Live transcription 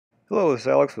Hello, this is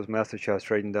Alex with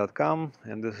MasterChartsTrading.com,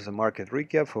 and this is a market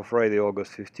recap for Friday,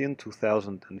 August 15,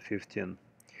 2015.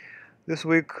 This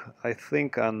week, I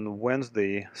think on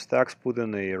Wednesday, stocks put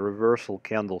in a reversal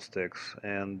candlesticks,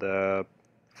 and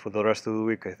for the rest of the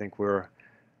week, I think we're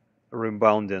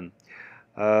rebounding.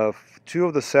 Two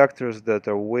of the sectors that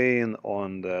are weighing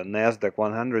on the NASDAQ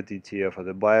 100 ETF are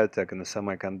the biotech and the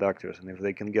semiconductors, and if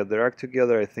they can get their act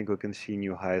together, I think we can see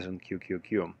new highs in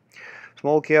QQQ.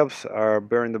 Small caps are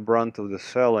bearing the brunt of the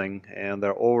selling and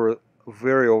are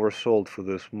very oversold for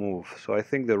this move. So I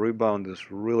think the rebound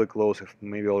is really close, if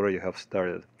maybe already have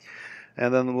started.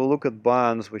 And then we'll look at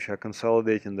bonds, which are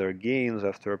consolidating their gains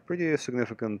after a pretty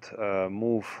significant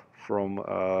move from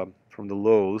the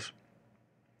lows.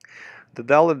 The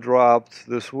dollar dropped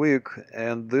this week,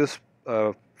 and this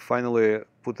finally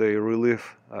put a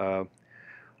relief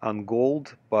on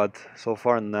gold, but so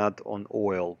far not on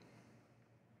oil.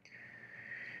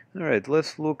 All right,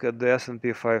 let's look at the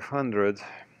S&P 500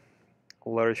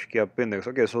 large cap index.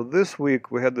 Okay, so this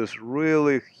week we had this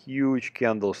really huge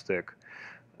candlestick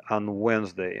on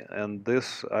Wednesday, and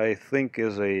this I think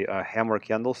is a hammer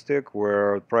candlestick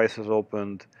where prices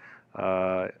opened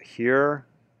here,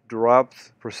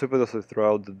 dropped precipitously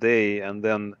throughout the day, and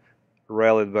then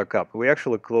rallied back up. We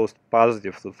actually closed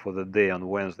positive for the day on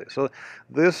Wednesday. So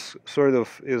this sort of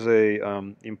is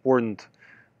a important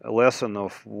lesson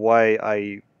of why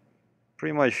I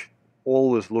pretty much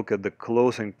always look at the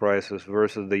closing prices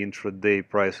versus the intraday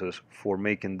prices for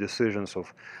making decisions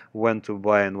of when to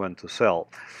buy and when to sell.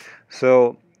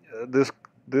 So this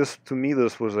to me,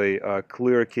 this was a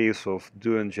clear case of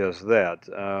doing just that.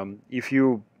 If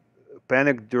you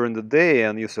panic during the day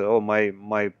and you say, oh,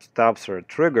 my stops are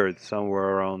triggered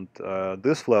somewhere around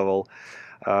this level,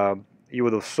 you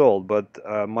would have sold, but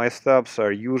my stops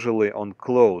are usually on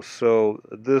close. So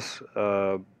this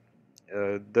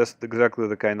that's exactly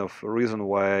the kind of reason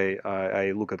why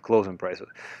I look at closing prices.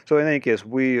 So in any case,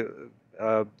 we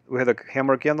had a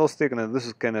hammer candlestick, and this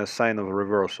is kind of a sign of a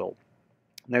reversal.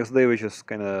 Next day we just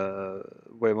kind of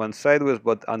went sideways,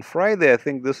 but on Friday I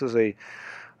think this is a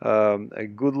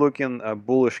good-looking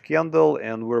bullish candle,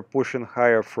 and we're pushing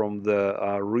higher from the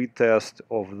retest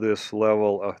of this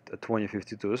level of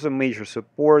 2052. This is a major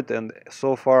support, and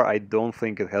so far I don't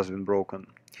think it has been broken.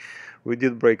 We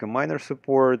did break a minor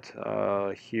support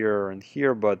here and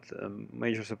here, but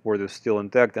major support is still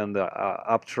intact, and the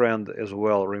uptrend as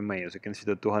well remains. You can see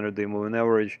the 200-day moving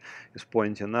average is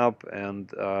pointing up, and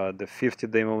the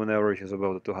 50-day moving average is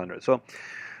above the 200. So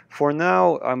for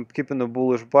now, I'm keeping a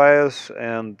bullish bias,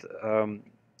 and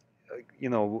you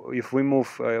know, if we move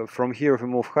from here, if we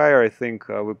move higher, I think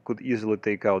we could easily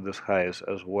take out these highs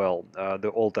as well, the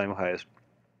all-time highs.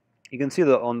 You can see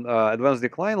that on advanced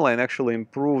decline line actually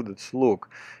improved its look.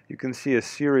 You can see a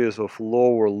series of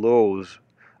lower lows,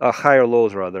 higher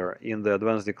lows rather, in the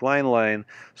advanced decline line.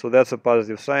 So that's a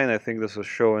positive sign. I think this is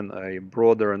showing a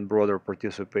broader and broader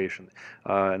participation.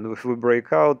 And if we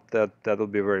break out, that will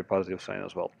be a very positive sign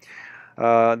as well.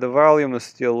 The volume is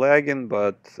still lagging,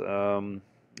 but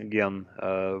again,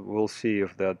 we'll see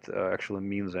if that actually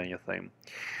means anything.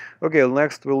 Okay,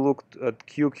 next we'll look at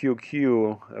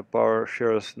QQQ,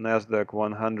 PowerShares NASDAQ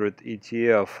 100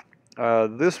 ETF.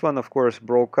 This one, of course,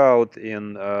 broke out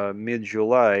in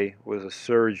mid-July with a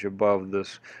surge above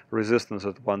this resistance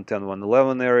at 110,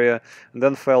 111 area, and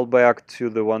then fell back to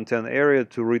the 110 area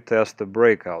to retest the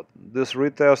breakout. This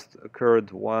retest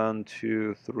occurred 1,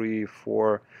 2, 3,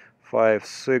 4, 5,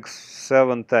 6,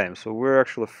 7 times. So we're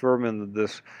actually firming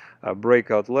this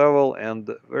breakout level, and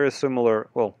very similar,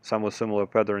 well, somewhat similar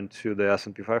pattern to the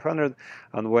S&P 500.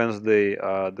 On Wednesday,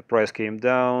 the price came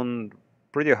down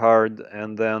pretty hard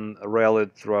and then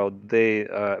rallied throughout the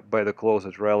day. By the close,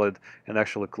 it rallied and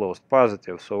actually closed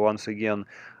positive. So once again,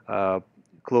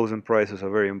 closing prices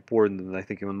are very important, and I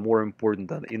think even more important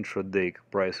than intraday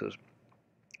prices.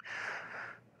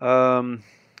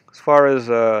 As far as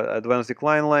advanced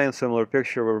decline line, similar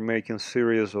picture. We're making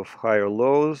series of higher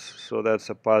lows, so that's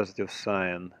a positive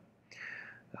sign.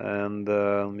 And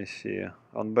let me see,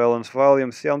 unbalanced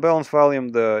volume. See, unbalanced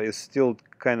volume is still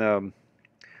kind of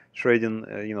trading,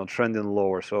 trending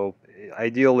lower. So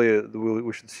ideally,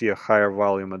 we should see a higher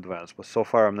volume advance, but so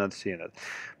far I'm not seeing it.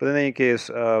 But in any case,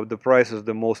 the price is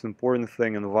the most important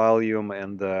thing, in volume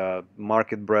and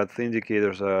market breadth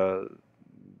indicators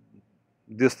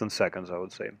distant seconds, I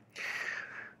would say.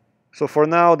 So for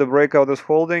now, the breakout is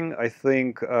holding. I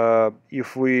think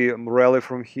if we rally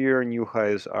from here, new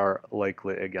highs are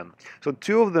likely again. So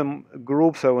two of the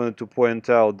groups I wanted to point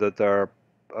out that are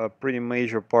pretty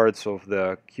major parts of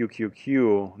the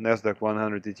QQQ NASDAQ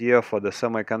 100 ETF are the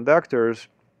semiconductors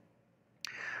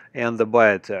and the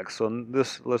biotech. So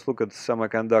let's look at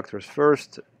semiconductors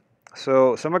first.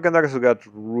 So semiconductors got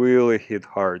really hit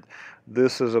hard.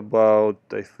 This is about,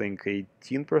 I think,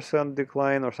 18%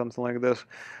 decline or something like this.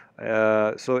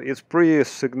 So it's pretty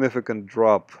significant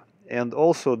drop. And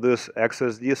also this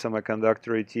XSD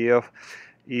semiconductor ETF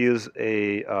is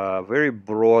a very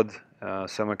broad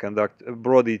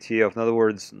broad ETF. In other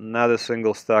words, not a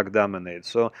single stock dominates.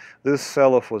 So this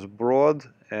sell-off was broad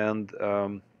and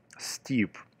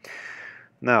steep.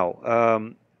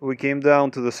 Now, we came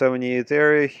down to the 78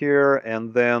 area here,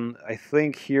 and then I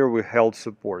think here we held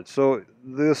support. So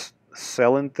this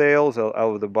selling tails out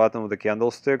of the bottom of the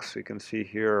candlesticks, you can see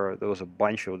here there was a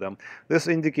bunch of them. This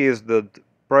indicates that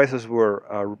prices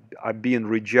are being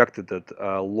rejected at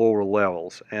lower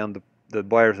levels, and the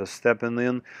buyers are stepping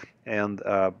in and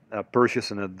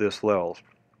purchasing at these levels.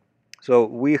 So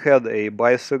we had a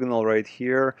buy signal right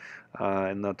here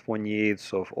in the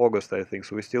 28th of August, I think.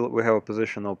 So we have a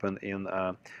position open in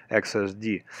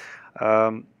XSD.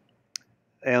 So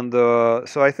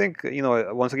I think,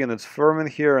 once again, it's firming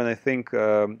here, and I think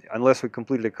unless we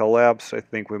completely collapse, I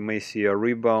think we may see a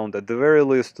rebound at the very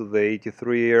least to the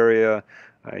 83 area,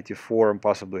 84, and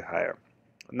possibly higher.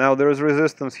 Now there is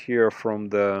resistance here from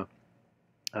the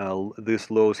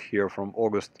these lows here from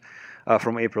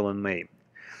from April and May,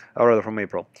 or rather from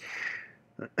April.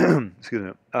 Excuse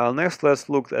me. Next, let's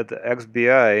look at the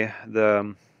XBI,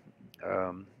 the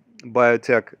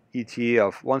biotech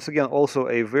ETF. Once again, also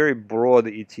a very broad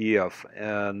ETF,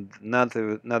 and not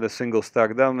a single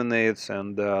stock dominates.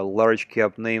 And large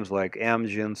cap names like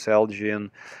Amgen, Celgene,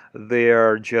 they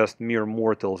are just mere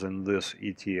mortals in this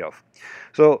ETF.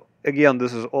 So again,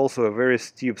 this is also a very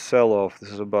steep sell-off.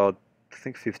 This is about, I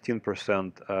think,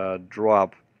 15%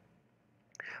 drop.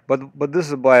 But this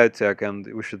is a biotech, and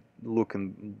we should look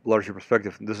in larger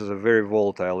perspective. This is a very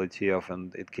volatile ETF,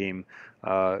 and it came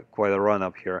quite a run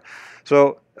up here.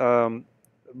 So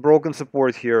broken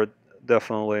support here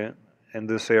definitely in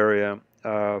this area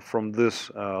from this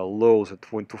lows at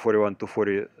 241,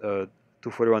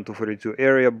 242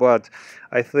 area. But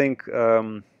I think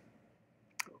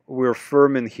we're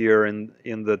firming here in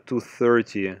the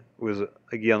 230 with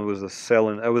the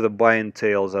selling with the buying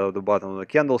tails out of the bottom of the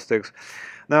candlesticks.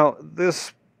 Now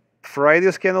this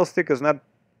Friday's candlestick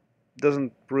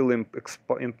doesn't really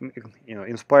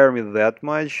inspire me that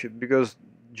much, because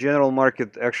general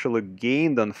market actually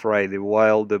gained on Friday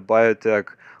while the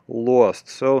biotech lost.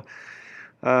 So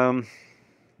not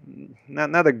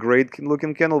a great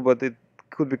looking candle, but it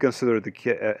could be considered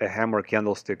a hammer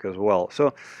candlestick as well.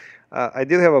 So I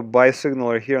did have a buy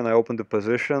signal right here, and I opened the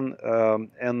position,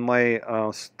 and my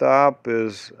stop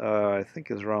is I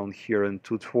think is around here in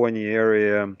 220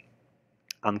 area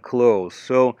on close.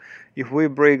 So if we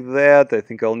break that, I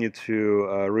think I'll need to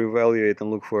reevaluate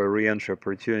and look for a re-entry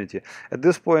opportunity. At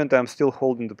this point, I'm still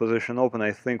holding the position open.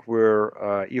 I think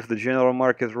if the general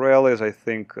market rallies, I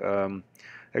think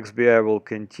XBI will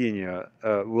continue,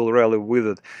 will rally with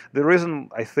it. The reason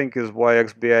I think is why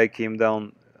XBI came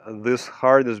down this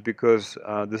hard is because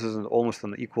this is almost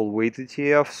an equal weight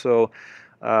ETF. So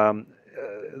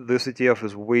this ETF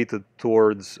is weighted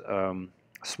towards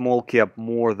small cap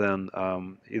more than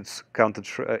its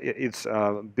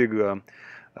big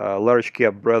large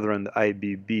cap brethren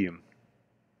IBB.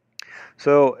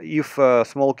 So if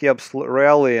small caps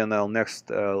rally, and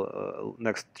next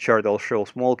chart I'll show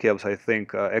small caps, I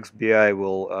think XBI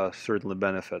will certainly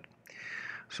benefit.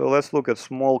 So let's look at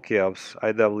small caps,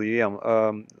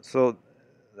 IWM. So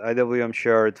IWM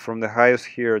chart from the highs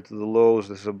here to the lows,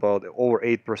 this is about over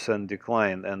 8%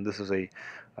 decline, and this is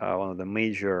one of the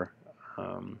major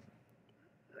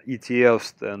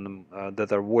ETFs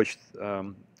that are watched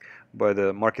by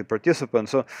the market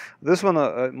participants. So this one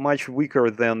much weaker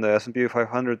than the S&P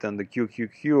 500 and the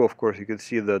QQQ. Of course, you can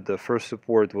see that the first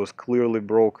support was clearly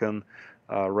broken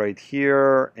right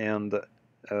here, and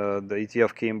the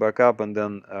ETF came back up, and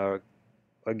then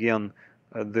again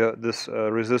this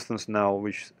resistance now,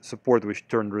 which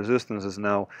turned resistance, is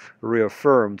now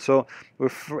reaffirmed. So we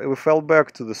fell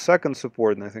back to the second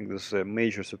support, and I think this is a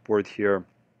major support here.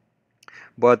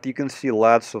 But you can see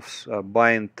lots of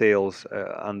buying tails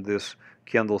on these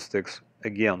candlesticks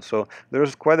again. So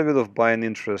there's quite a bit of buying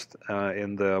interest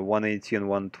in the 118,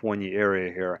 120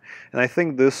 area here, and I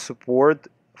think this support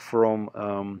from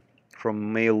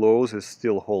May lows is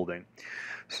still holding.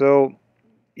 So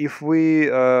if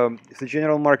the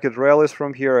general market rallies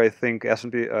from here, I think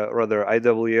S&P, rather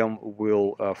IWM,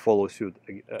 will follow suit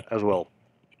as well.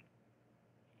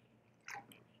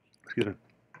 Excuse me.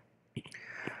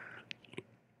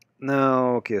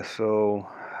 Now, okay, so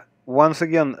once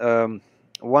again,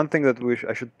 one thing that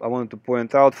I wanted to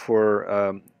point out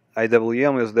for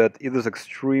IWM is that it is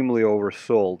extremely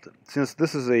oversold. Since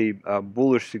this is a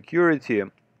bullish security,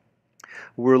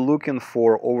 we're looking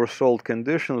for oversold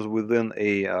conditions within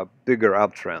a bigger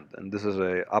uptrend, and this is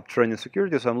a uptrending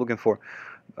security, so I'm looking for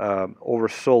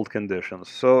oversold conditions.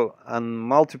 So on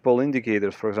multiple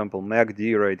indicators, for example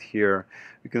MACD right here,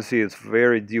 you can see it's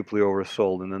very deeply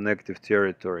oversold in the negative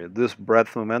territory. This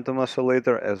breadth momentum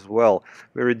oscillator as well,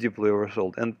 very deeply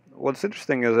oversold. And what's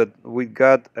interesting is that we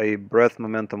got a breadth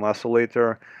momentum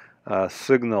oscillator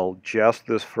signal just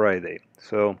this Friday.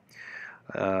 So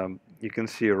you can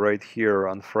see right here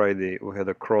on Friday we had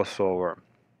a crossover.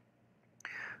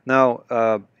 Now,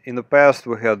 in the past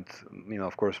we had,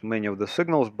 of course, many of the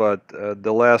signals, but out of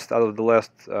the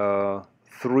last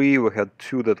 3, we had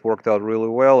 2 that worked out really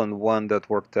well and 1 that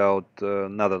worked out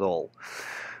not at all.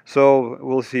 So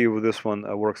we'll see if this one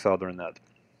works out or not.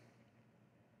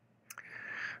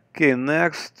 Okay,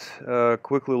 next,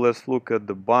 quickly let's look at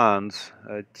the bonds.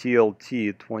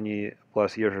 TLT, 20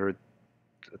 plus year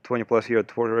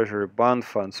Treasury bond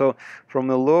fund. So from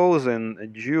the lows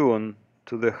in June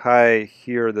to the high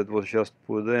here that was just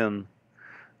put in,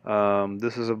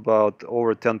 this is about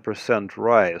over 10%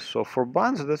 rise. So for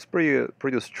bonds, that's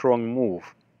pretty strong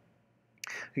move.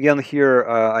 Again, here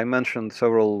I mentioned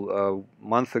several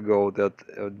months ago that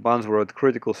bonds were at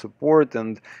critical support,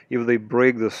 and if they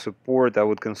break this support, I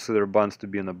would consider bonds to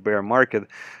be in a bear market.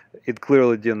 It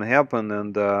clearly didn't happen,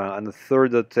 and on the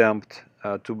third attempt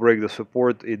to break the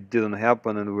support, it didn't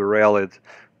happen, and we rallied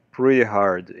pretty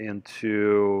hard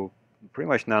into pretty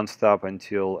much non-stop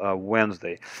until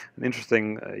Wednesday. And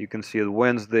interesting, you can see that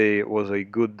Wednesday was a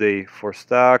good day for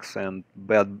stocks and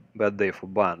bad day for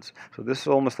bonds. So this is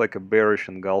almost like a bearish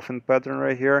engulfing pattern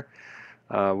right here,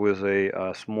 with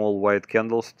a small white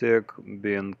candlestick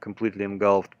being completely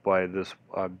engulfed by this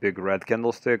big red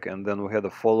candlestick, and then we had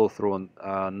a follow-through on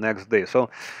next day. So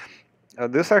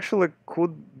this actually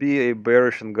could be a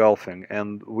bearish engulfing,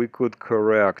 and we could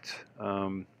correct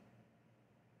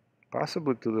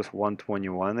possibly to this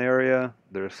 121 area.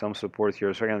 There's some support here.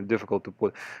 It's kind of difficult to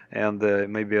put, and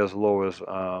maybe as low as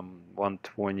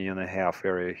 120.5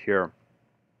 area here.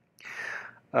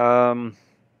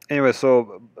 Anyway,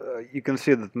 so you can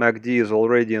see that MACD is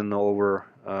already in over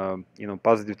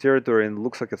positive territory, and it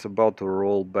looks like it's about to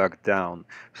roll back down.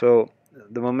 So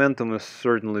the momentum is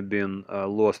certainly being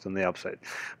lost on the upside.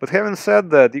 But having said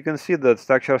that, you can see that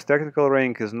StockCharts technical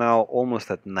rank is now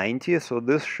almost at 90. So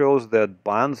this shows that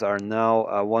bonds are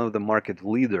now one of the market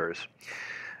leaders.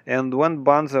 And when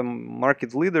bonds are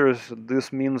market leaders,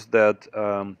 this means that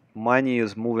money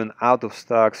is moving out of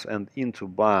stocks and into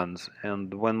bonds.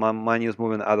 And when money is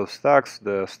moving out of stocks,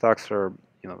 the stocks are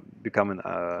becoming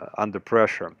under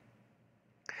pressure.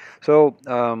 So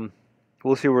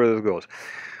we'll see where this goes.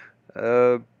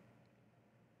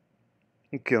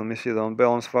 Okay, let me see the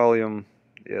unbalanced volume.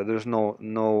 Yeah, there's no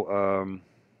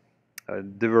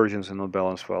divergence in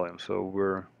unbalanced volume, so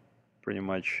we're pretty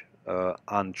much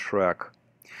on track.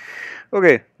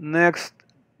 Okay, next,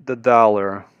 the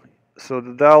dollar. So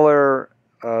the dollar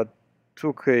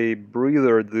took a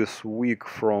breather this week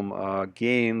from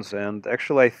gains, and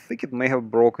actually I think it may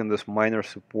have broken this minor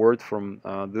support from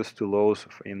these 2 lows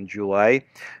in July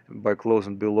by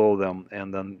closing below them,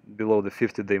 and then below the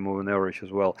 50-day moving average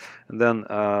as well. And then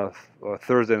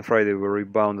Thursday and Friday we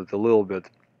rebounded a little bit,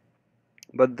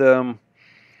 but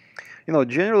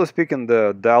generally speaking,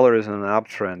 the dollar is in an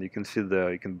uptrend. You can see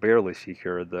you can barely see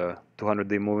here the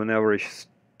 200-day moving average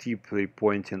steeply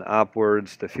pointing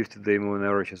upwards. The 50-day moving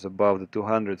average is above the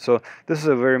 200. So this is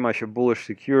very much a bullish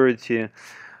security.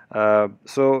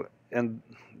 And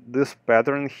this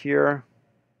pattern here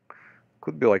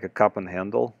could be like a cup and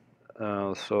handle.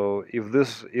 So if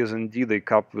this is indeed a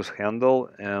cup with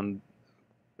handle and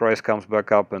price comes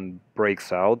back up and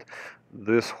breaks out,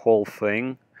 this whole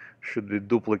thing should be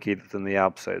duplicated in the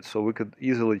upside. So we could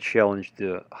easily challenge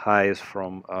the highs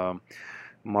from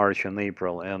March and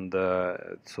April, and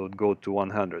so it go to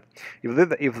 100.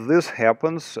 If this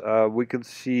happens, we could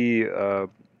see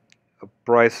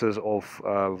prices of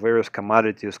various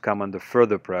commodities come under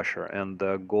further pressure, and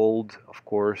gold, of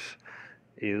course,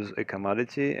 is a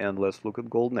commodity, and let's look at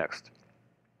gold next.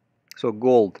 So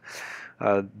gold,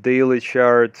 daily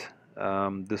chart,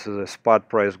 this is a spot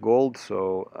price gold,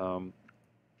 so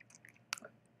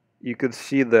you could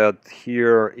see that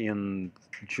here in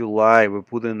July we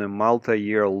put in a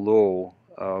multi-year low,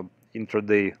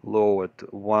 intraday low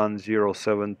at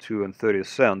 1072 and 30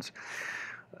 cents.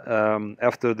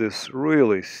 After this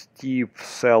really steep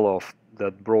sell-off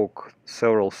that broke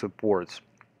several supports.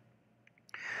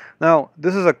 Now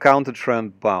this is a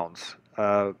counter-trend bounce.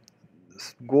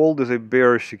 Gold is a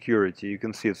bearish security. You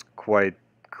can see it's quite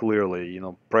clearly. You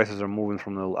know, prices are moving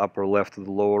from the upper left to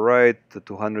the lower right. The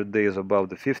 200 days above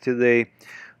the 50-day.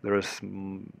 There is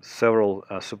several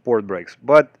support breaks,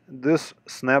 but this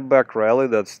snapback rally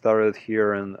that started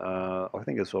here in I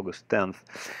think it's August 10th.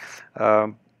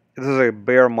 This is a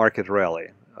bear market rally.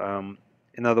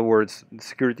 In other words, the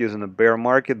security is in a bear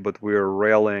market, but we are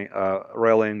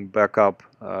rallying back up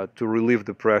to relieve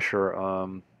the pressure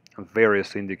on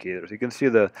various indicators. You can see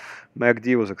the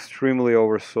MACD was extremely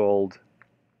oversold,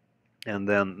 and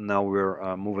then now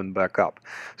we're moving back up.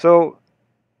 So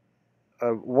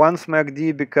once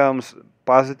MACD becomes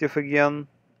positive again,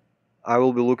 I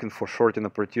will be looking for shorting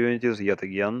opportunities yet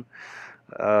again.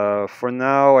 For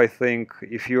now, I think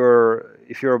if you're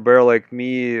a bear like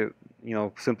me, you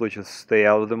know, simply just stay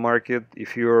out of the market. If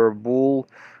you're a bull,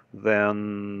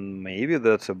 then maybe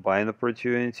that's a buying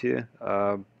opportunity.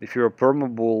 If you're a perma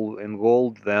bull in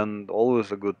gold, then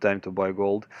always a good time to buy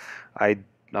gold. I'm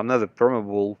not a perma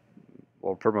bull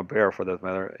or perma bear for that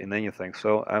matter in anything,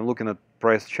 so I'm looking at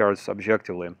price charts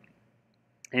objectively.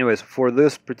 Anyways, for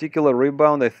this particular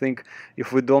rebound, I think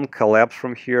if we don't collapse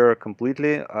from here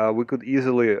completely, we could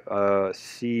easily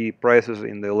see prices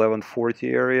in the 1140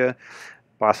 area,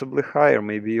 possibly higher,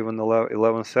 maybe even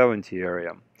 1170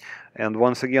 area. And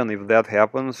once again, if that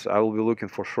happens, I will be looking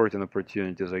for shorting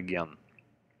opportunities again.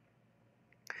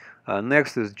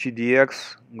 Next is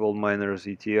GDX, gold miners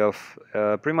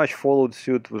ETF. Pretty much followed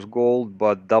suit with gold,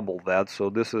 but double that. So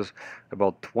this is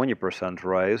about 20%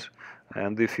 rise.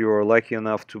 And if you are lucky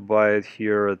enough to buy it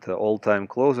here at the all-time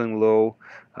closing low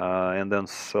and then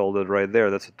sell it right there,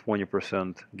 that's a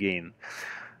 20% gain.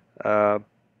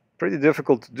 Pretty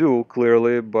difficult to do,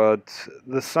 clearly, but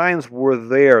the signs were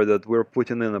there that we're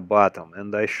putting in a bottom.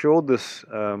 And I showed this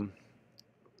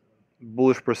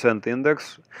bullish percent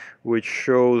index, which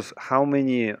shows how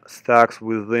many stocks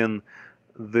within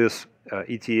this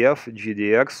ETF,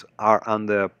 GDX, are on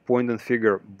the point and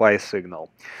figure buy signal.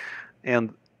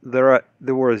 And there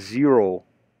were 0%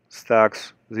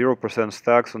 stocks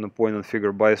on the point and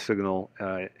figure buy signal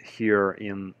here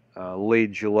in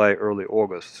late July, early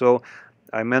August. So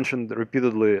I mentioned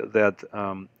repeatedly that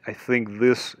I think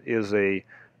this is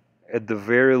at the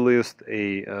very least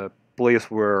a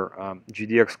place where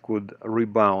GDX could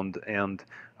rebound and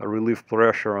relieve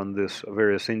pressure on these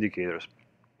various indicators.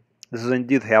 This has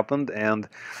indeed happened, and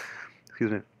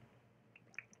excuse me.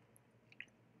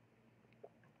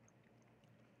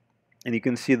 And you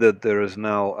can see that there is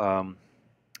now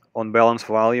on balance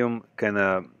volume kind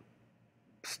of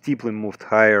steeply moved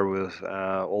higher, with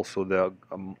also the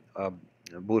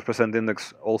bullish percent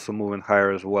index also moving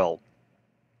higher as well.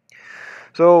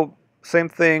 So same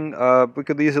thing, we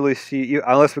could easily see,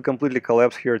 unless we completely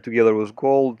collapse here together with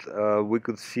gold, we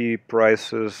could see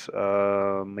prices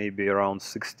maybe around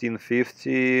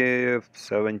 $1650,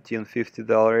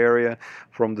 $1750 area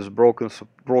from this broken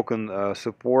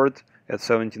support at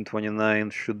 1729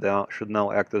 should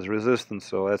now act as resistance.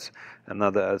 So that's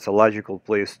a logical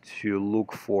place to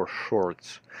look for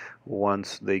shorts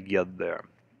once they get there.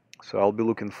 So I'll be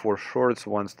looking for shorts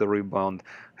once the rebound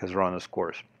has run its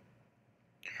course.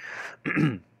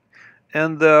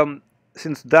 And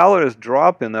since dollar is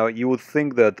dropping now, you would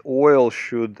think that oil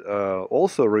should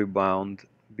also rebound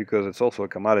because it's also a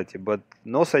commodity, but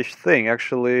no such thing.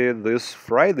 Actually, this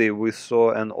Friday we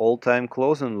saw an all-time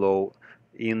closing low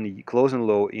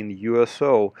in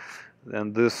USO,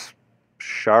 and this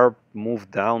sharp move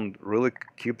down really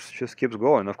just keeps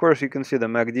going. Of course, you can see the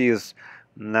MACD is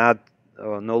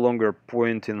no longer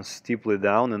pointing steeply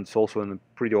down, and it's also in a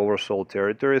pretty oversold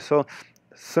territory. So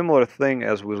similar thing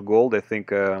as with gold, I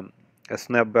think a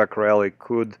snapback rally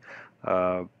could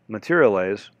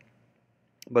materialize,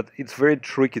 but it's very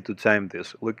tricky to time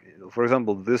this. Look, for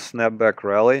example, this snapback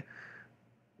rally,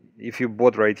 if you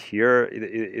bought right here,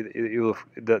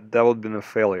 that would have been a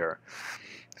failure.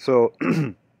 So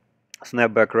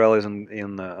snapback rallies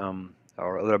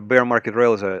or the bear market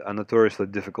rallies are notoriously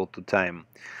difficult to time.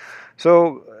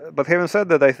 So, but having said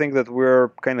that, I think that we're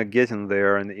kind of getting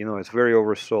there, and it's very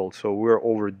oversold, so we're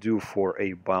overdue for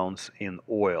a bounce in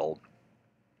oil.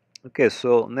 Okay,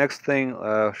 so next thing,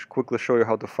 quickly show you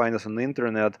how to find us on the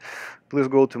internet. Please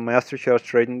go to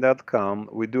MasterChartsTrading.com.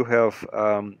 We do have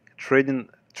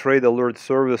trade alert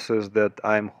services that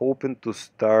I'm hoping to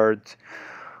start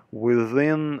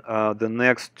within the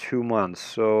next 2 months.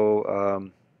 So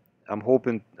I'm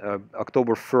hoping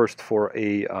October 1st for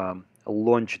a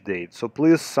launch date. So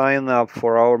please sign up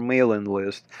for our mailing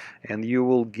list, and you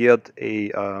will get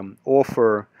a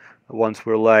offer once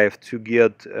we're live to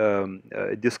get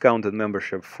a discounted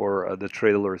membership for the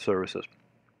trade alert services.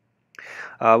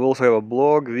 We also have a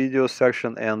blog, video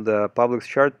section, and a public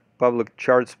chart public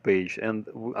charts page, and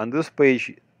on this page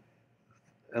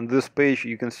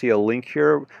you can see a link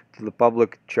here to the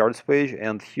public charts page,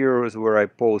 and here is where I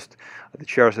post the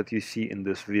charts that you see in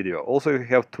this video. Also, if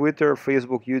you have Twitter,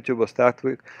 Facebook, YouTube, or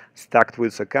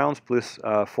StackTwits accounts, please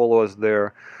follow us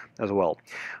there as well.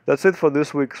 That's it for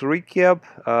this week's recap.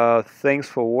 Thanks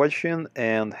for watching,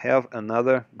 and have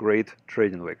another great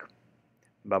trading week.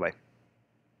 Bye-bye.